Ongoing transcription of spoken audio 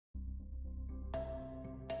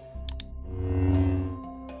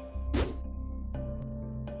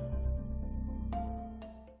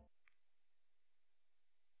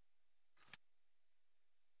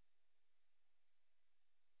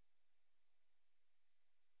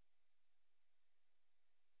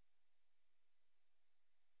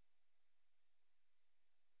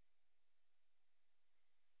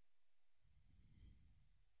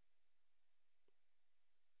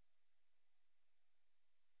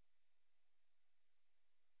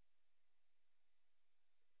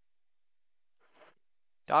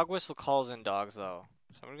Dog whistle calls in dogs, though.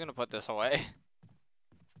 So I'm gonna put this away.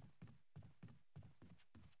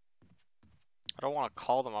 I don't want to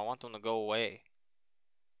call them. I want them to go away.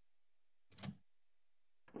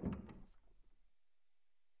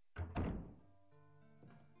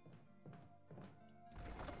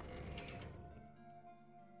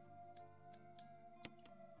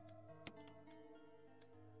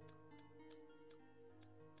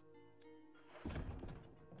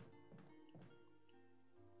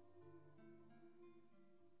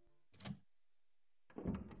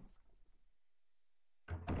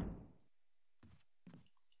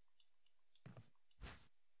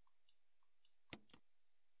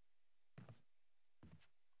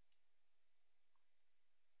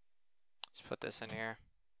 Let's put this in here.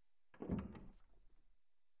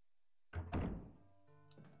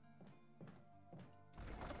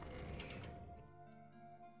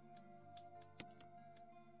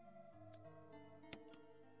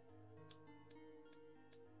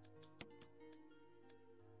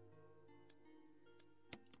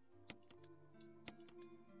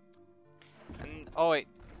 And oh wait,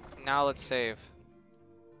 now let's save.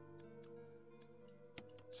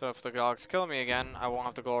 So if the dogs kill me again, I won't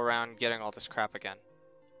have to go around getting all this crap again.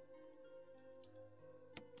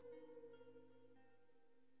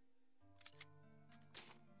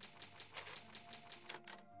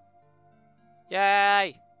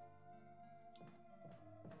 Yay!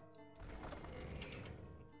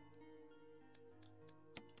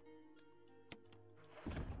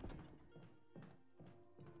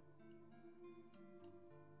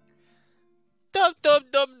 Dub dub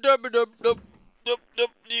dub dub dub dub dub dub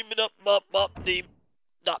deeb dub bop bop deeb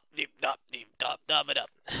dub deeb dub deeb dub dub dub.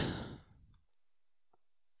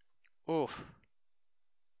 Oof.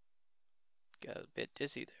 Got a bit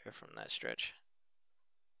dizzy there from that stretch.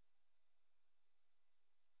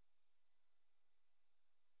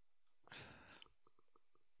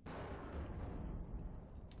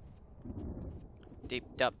 Deep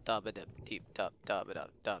dub dub a dub deep dub dub a dub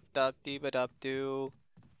dub dub deeb a dub doo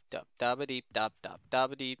dub dub a deep dub dub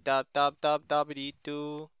dub a deep dub dub dub dub a deep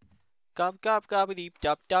doo gob gob gob a deep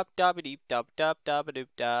dub dub dub a deep dub dub dub a doop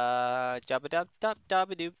da dub a dub dub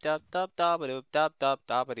dub a doop dub dub dub a doop dub dub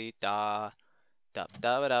dub a deep da dub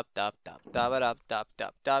dub a dub dub dub dub a dub dub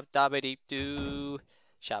dub dub dub a deep doo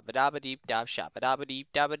shob-a-doop-a deep dub shob-a-doop-a deep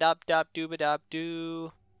dub a dub dub doob a dub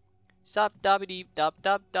doo. Stop dub deep dub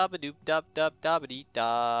dub dub a doop dub dub dub a dee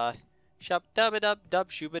da. Shop dub a dub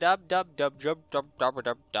dub shoop a dub dub dub dub dub dub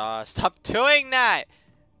dub da. Stop doing that!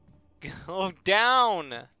 Go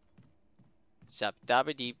down! Shop dub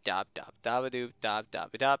a deep dub dub dub a doop dub dub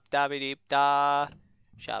a dub dub a deep da.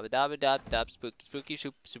 Shop a dub a dub dub spooky spooky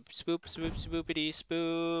swoop swoop swoop swoop swoopity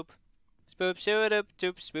spoop. Spoop shoo doop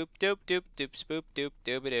doop spoop doop doop doop spoop doop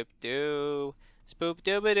doop a doop doo. Spoop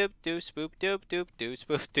doob a doop doo, spoop doop doop doo,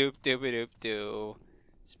 spoop doop doob a doop doo.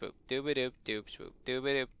 Spoop doob a doop doop, spoop doob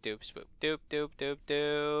a doop doop, spoop doop doop doop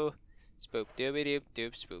doo. Spoop doob a doop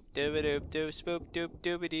doop, spoop doob a doop doop, spoop doop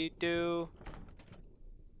doob a dee doo.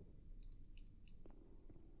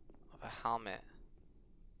 Of a helmet.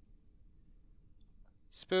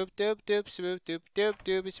 Spoop doop doop, spoop doop doop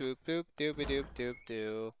doop, spoop doop doob a doop doop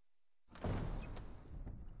doo.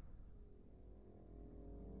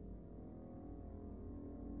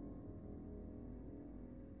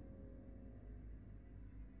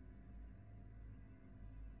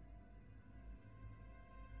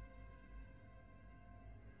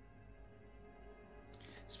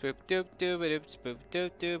 Spoop doop doop a doop, spoop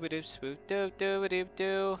doop doop a doop, spoop doop doop a doop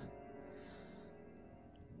doo.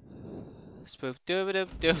 Spoop doop a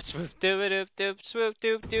doop doop, spoop doop a doop doop, spoop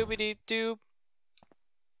doop doop a doop doop.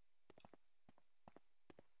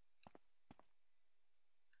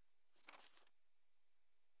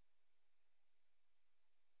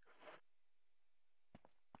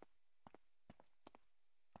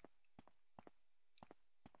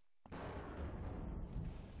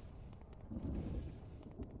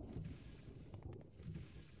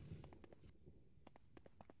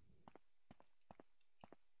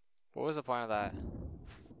 What was the point of that?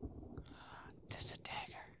 This is a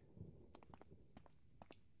dagger.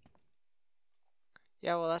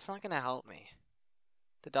 Yeah, well, that's not gonna help me.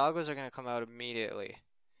 The doggos are gonna come out immediately.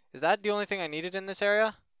 Is that the only thing I needed in this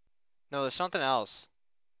area? No, there's something else.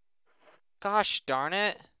 Gosh darn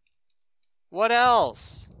it. What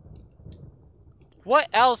else? What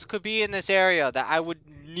else could be in this area that I would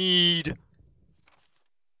need?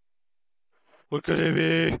 What could it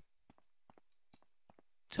be?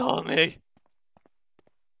 Tell me.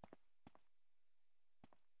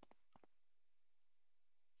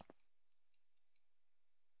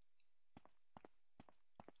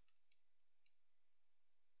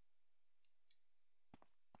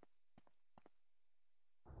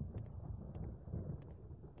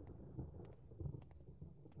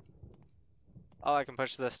 Oh, I can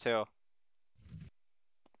push this too.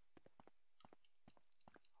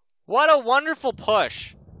 What a wonderful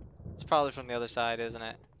push! It's probably from the other side, isn't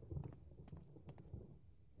it?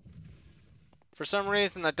 For some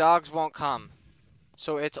reason, the dogs won't come.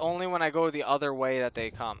 So it's only when I go the other way that they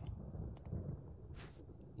come.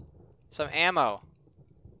 Some ammo.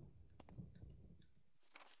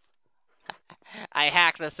 I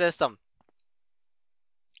hacked the system.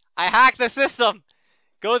 I hacked the system!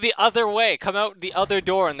 Go the other way. Come out the other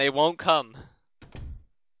door and they won't come.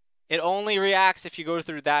 It only reacts if you go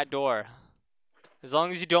through that door. As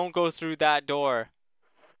long as you don't go through that door.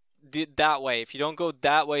 That way. If you don't go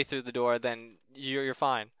that way through the door, then you're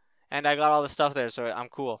fine. And I got all the stuff there, so I'm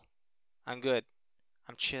cool. I'm good.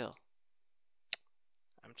 I'm chill.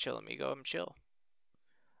 I'm chill, amigo. I'm chill.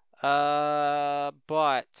 But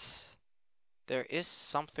there is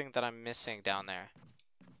something that I'm missing down there.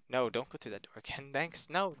 No, don't go through that door again. Thanks.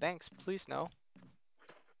 No, thanks. Please, no.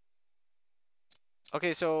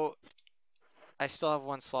 Okay, so I still have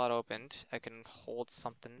one slot opened. I can hold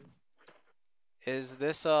something. Is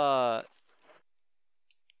this,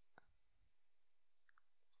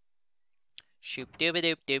 Shoop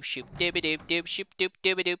doop-a-doop doop, shoop doop-a-doop doop, shoop doop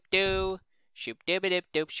doop-a-doop doo. Shoop doop-a-doop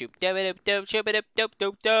doop, shoop doop-a-doop doop, shoop-a-doop doop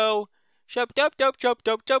doop doo. Shoop doop doop shoop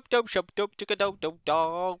doop doop doop, shoop doop doop doop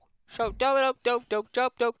doo. Shoop doop doop doop doop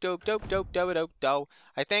doop doop doop doop doop doop doo.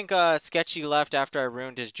 I think Sketchy left after I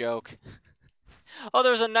ruined his joke. Oh,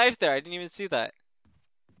 there was a knife there. I didn't even see that.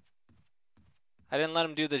 I didn't let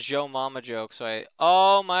him do the Joe Mama joke, so I...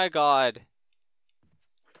 Oh my god.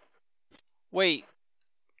 Wait.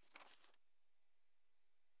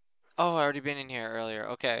 Oh, I already been in here earlier.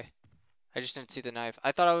 Okay. I just didn't see the knife.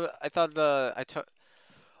 I thought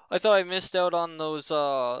I missed out on those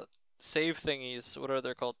save thingies. What are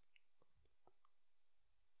they called?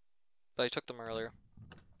 But I took them earlier.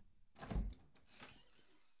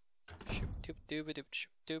 Shoop doop doop-a-doop,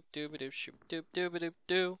 shoop doop doop-a-doop, shoop doop doop-a-doop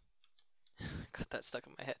doo. Got that stuck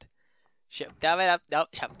in my head. Shoop doop-a-doop, no,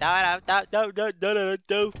 shoop doop-a-doop, no, no, no, no,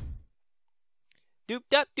 no. Doop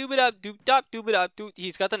dop doop-a-doop, doop dop doop-a-doop doo.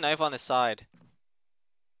 He's got the knife on his side.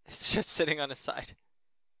 It's just sitting on his side.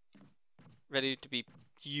 Ready to be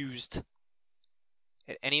used.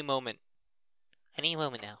 At any moment. Any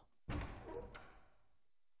moment now.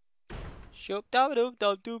 Shoop dop doop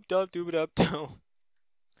dop doop dop doop-a-doop doo.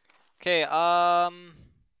 Okay,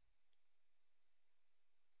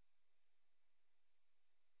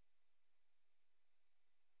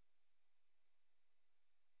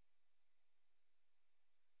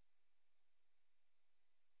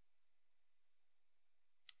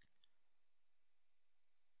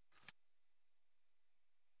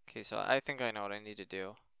 okay, so I think I know what I need to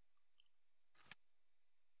do.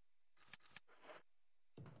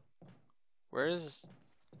 Where is...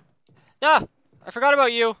 Ah! I forgot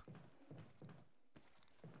about you!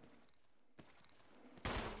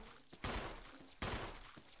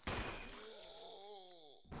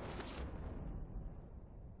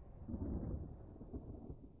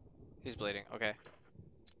 He's bleeding, okay.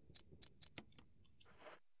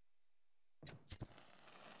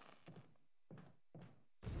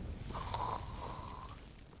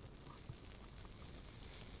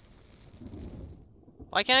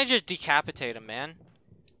 Why can't I just decapitate him, man?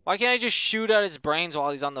 Why can't I just shoot at his brains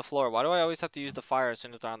while he's on the floor? Why do I always have to use the fire as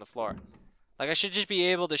soon as they're on the floor? Like, I should just be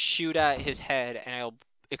able to shoot at his head and it'll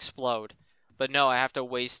explode. But no, I have to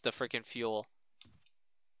waste the freaking fuel.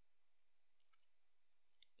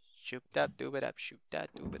 Shoop dap doob it up, shoop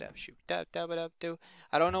that doob it up, shoop that dab it up do.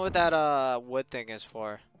 I don't know what that wood thing is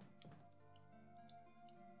for.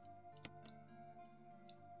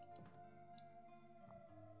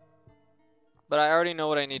 But I already know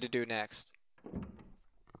what I need to do next.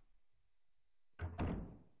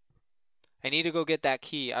 I need to go get that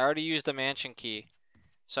key. I already used the mansion key.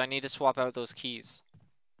 So I need to swap out those keys.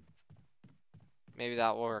 Maybe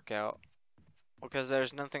that will work out. Because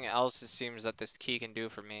there's nothing else it seems that this key can do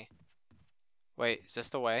for me. Wait, is this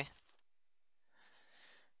the way?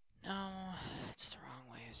 No, it's the wrong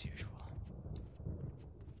way as usual.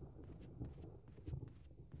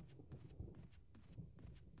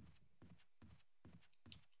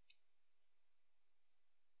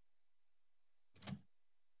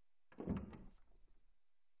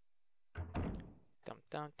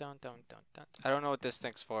 Dun, dun, dun, dun, dun. I don't know what this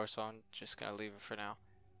thing's for, so I'm just gonna leave it for now.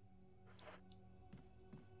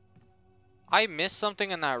 I missed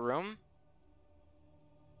something in that room?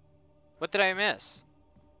 What did I miss?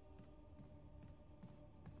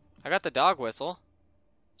 I got the dog whistle.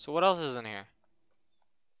 So what else is in here?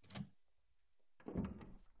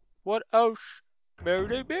 What else?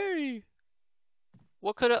 Mary Mary.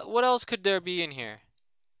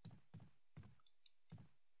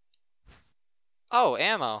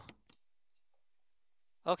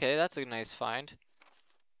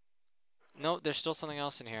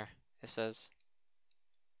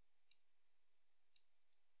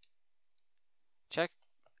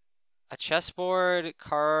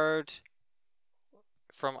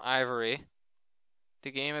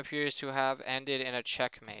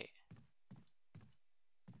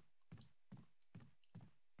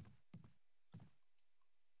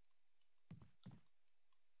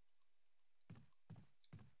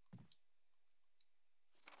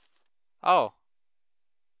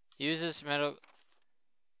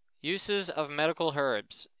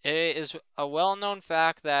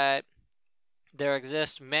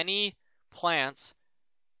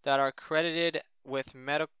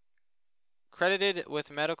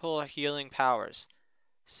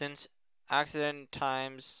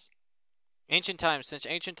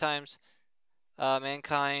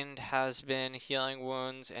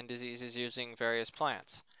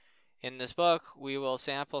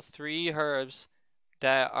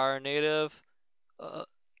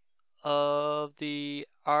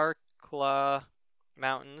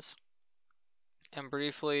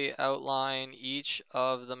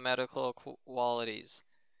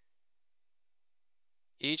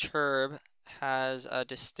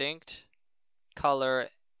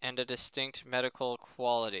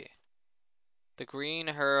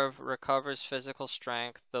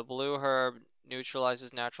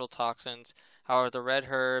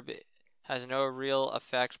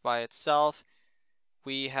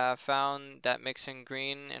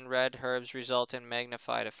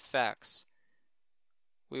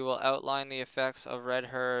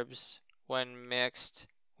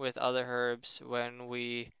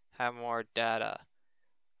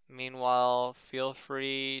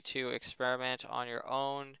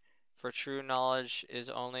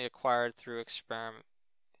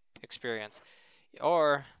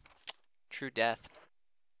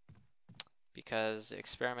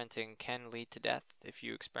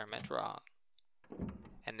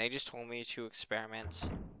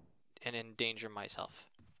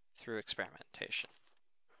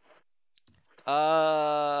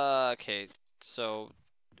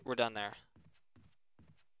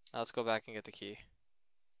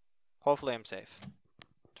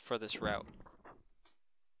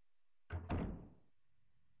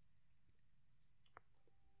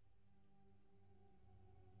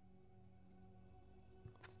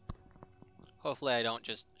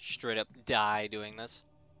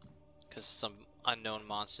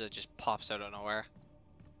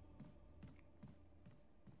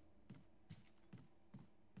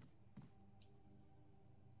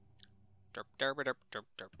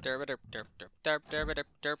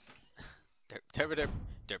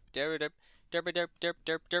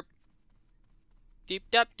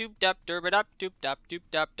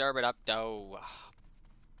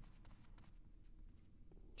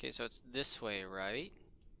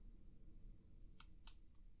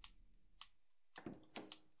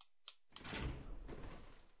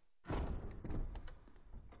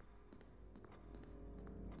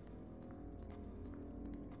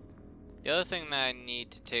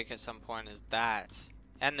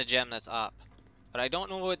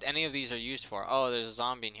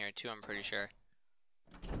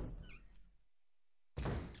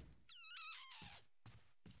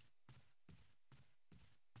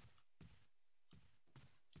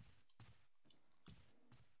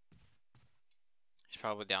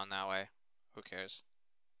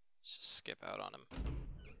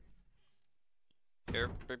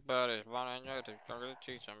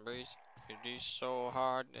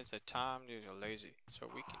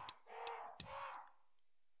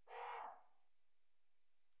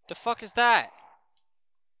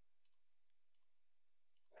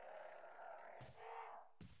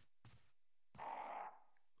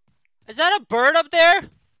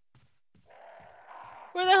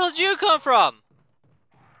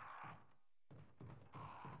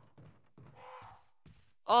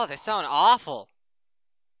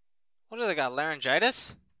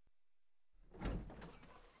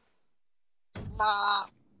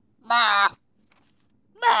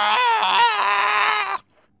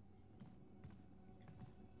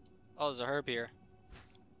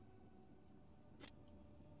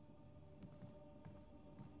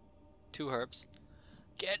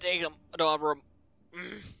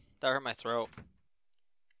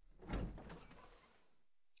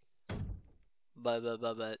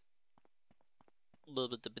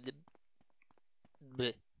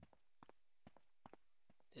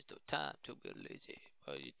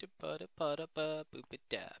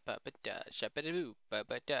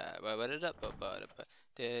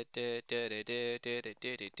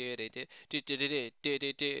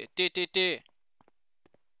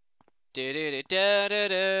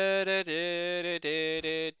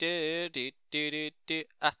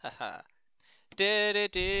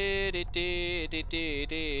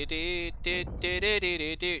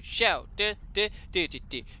 Shout.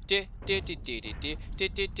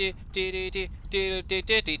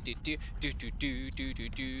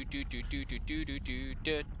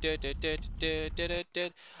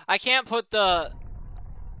 I can't put the...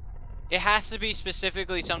 It has to be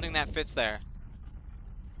specifically something that fits there.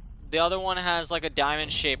 The other one has like a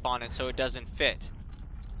diamond shape on it, so it doesn't fit.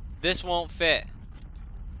 This won't fit.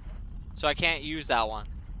 So I can't use that one.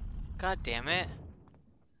 God damn it.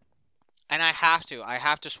 And I have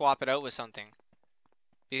to swap it out with something.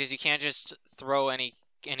 Because you can't just throw any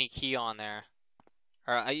key on there.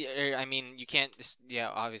 Or, I mean, you can't, yeah,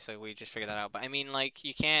 obviously we just figured that out. But I mean, like,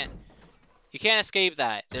 you can't escape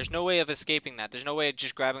that. There's no way of escaping that. There's no way of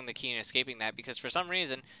just grabbing the key and escaping that. Because for some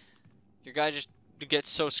reason, your guy just gets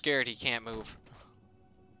so scared he can't move.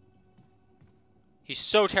 He's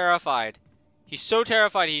so terrified. He's so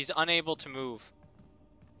terrified he's unable to move.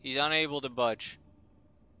 He's unable to budge.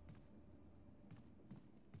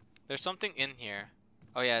 There's something in here.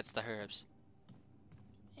 Oh yeah, it's the herbs.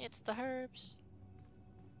 It's the herbs.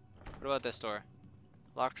 What about this door?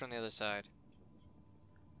 Locked from the other side.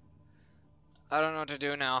 I don't know what to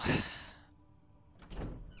do now.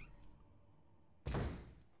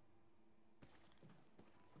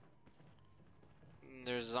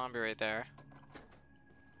 There's a zombie right there.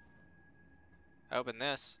 I open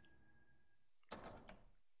this.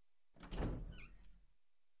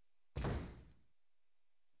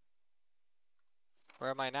 Where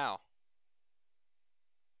am I now?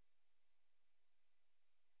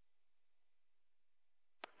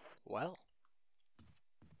 Well.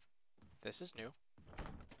 This is new.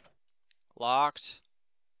 Locked.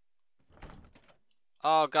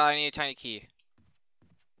 Oh god, I need a tiny key.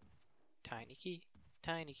 Tiny key.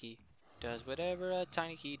 Tiny key. Does whatever a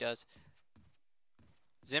tiny key does.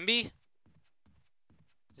 Zimby?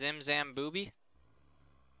 Zim zam booby?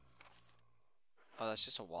 Oh, that's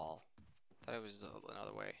just a wall. Thought it was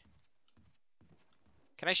another way.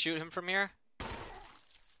 Can I shoot him from here?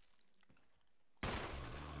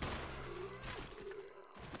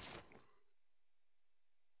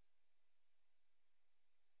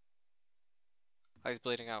 Oh, he's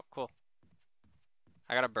bleeding out. Cool.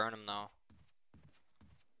 I gotta burn him though.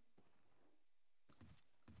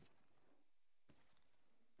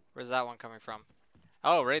 Where's that one coming from?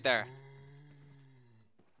 Oh, right there.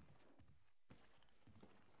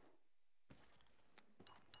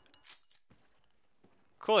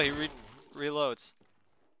 Cool, he reloads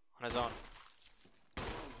on his own.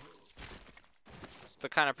 It's the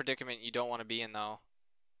kind of predicament you don't want to be in though.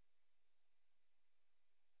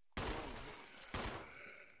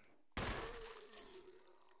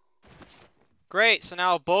 Great, so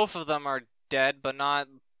now both of them are dead, but not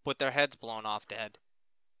with their heads blown off dead.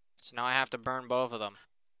 So now I have to burn both of them.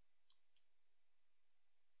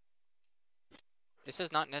 This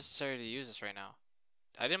is not necessary to use this right now.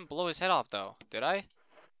 I didn't blow his head off though, did I?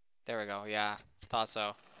 There we go, yeah, thought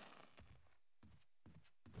so.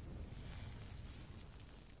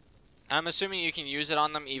 I'm assuming you can use it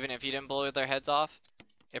on them even if you didn't blow their heads off.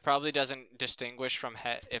 It probably doesn't distinguish from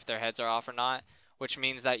if their heads are off or not, which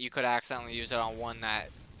means that you could accidentally use it on one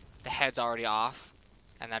that the head's already off,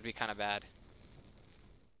 and that'd be kind of bad.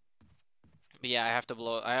 But yeah, I have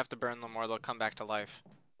to burn them or they'll come back to life.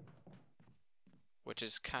 Which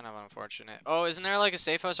is kind of unfortunate. Oh, isn't there like a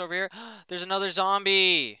safe house over here? There's another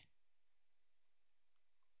zombie!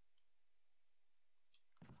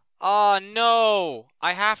 Oh no!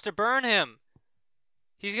 I have to burn him!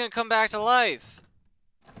 He's gonna come back to life!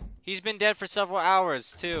 He's been dead for several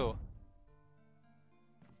hours, too.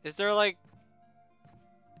 Is there like...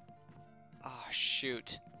 Oh,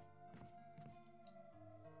 shoot.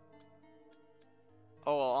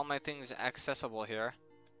 Oh, well, all my things accessible here.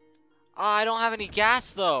 Oh, I don't have any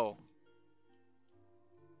gas, though!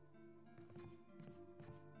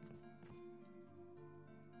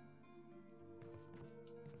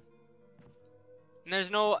 And there's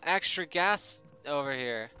no extra gas over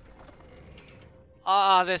here.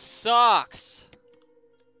 Ah, this sucks!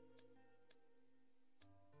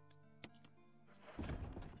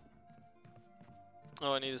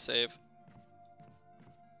 Oh, I need to save.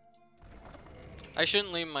 I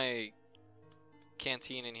shouldn't leave my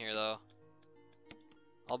canteen in here, though.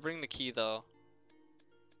 I'll bring the key, though.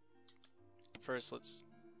 First, let's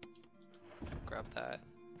grab that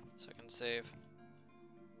so I can save.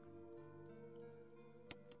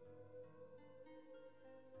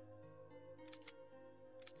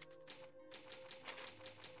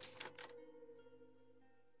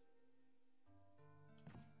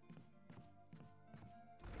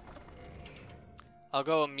 I'll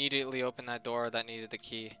go immediately open that door that needed the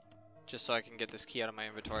key, just so I can get this key out of my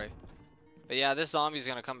inventory. But yeah, this zombie's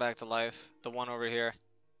gonna come back to life. The one over here.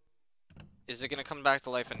 Is it gonna come back to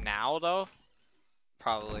life now, though?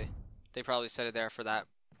 Probably. They probably set it there for that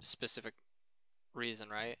specific reason,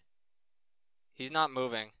 right? He's not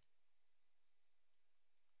moving.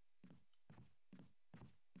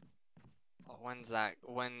 Oh,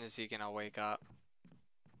 when is he gonna wake up?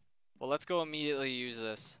 Well, let's go immediately use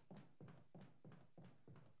this.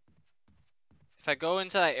 If I go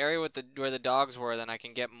into that area with where the dogs were, then I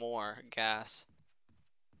can get more gas.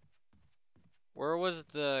 Where was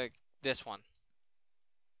this one?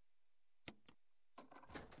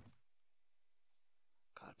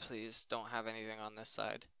 God, please don't have anything on this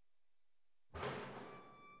side.